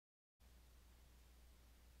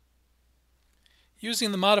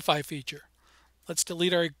using the modify feature. Let's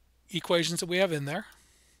delete our equations that we have in there.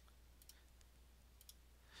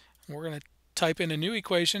 We're going to type in a new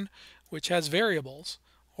equation which has variables,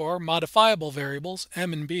 or modifiable variables,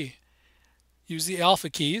 m and b. Use the alpha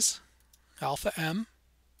keys, alpha m,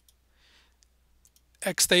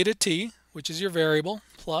 x theta t, which is your variable,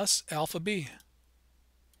 plus alpha b.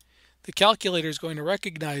 The calculator is going to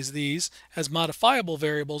recognize these as modifiable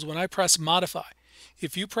variables when I press modify.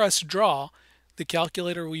 If you press draw, the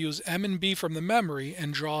calculator will use m and b from the memory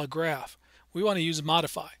and draw a graph. We want to use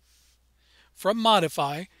modify. From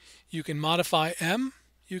modify, you can modify m,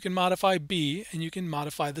 you can modify b, and you can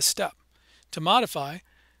modify the step. To modify,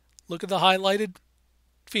 look at the highlighted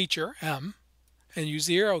feature, m, and use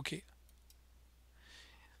the arrow key.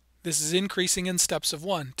 This is increasing in steps of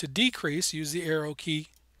 1. To decrease, use the arrow key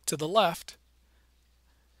to the left.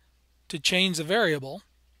 To change the variable,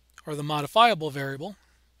 or the modifiable variable,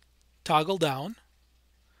 toggle down.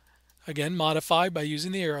 Again, modify by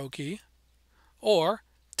using the arrow key, or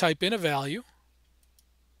type in a value.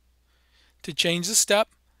 To change the step,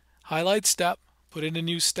 highlight step, put in a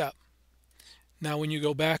new step. Now when you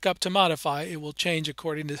go back up to modify, it will change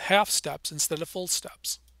according to half steps instead of full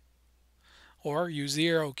steps. Or use the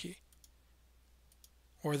arrow key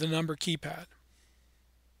or the number keypad.